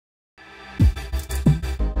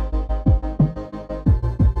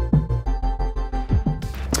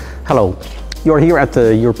Hello, you're here at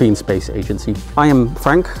the European Space Agency. I am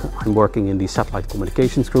Frank, I'm working in the Satellite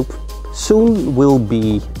Communications Group. Soon we'll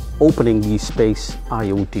be opening the Space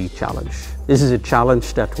IoT Challenge. This is a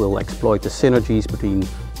challenge that will exploit the synergies between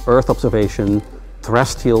Earth observation,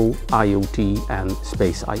 terrestrial IoT and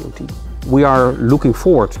Space IoT. We are looking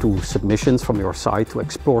forward to submissions from your side to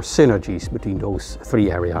explore synergies between those three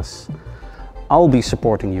areas. I'll be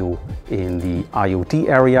supporting you in the IoT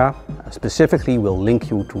area. Specifically, we'll link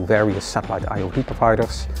you to various satellite IoT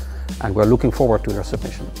providers, and we're looking forward to your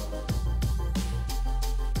submission.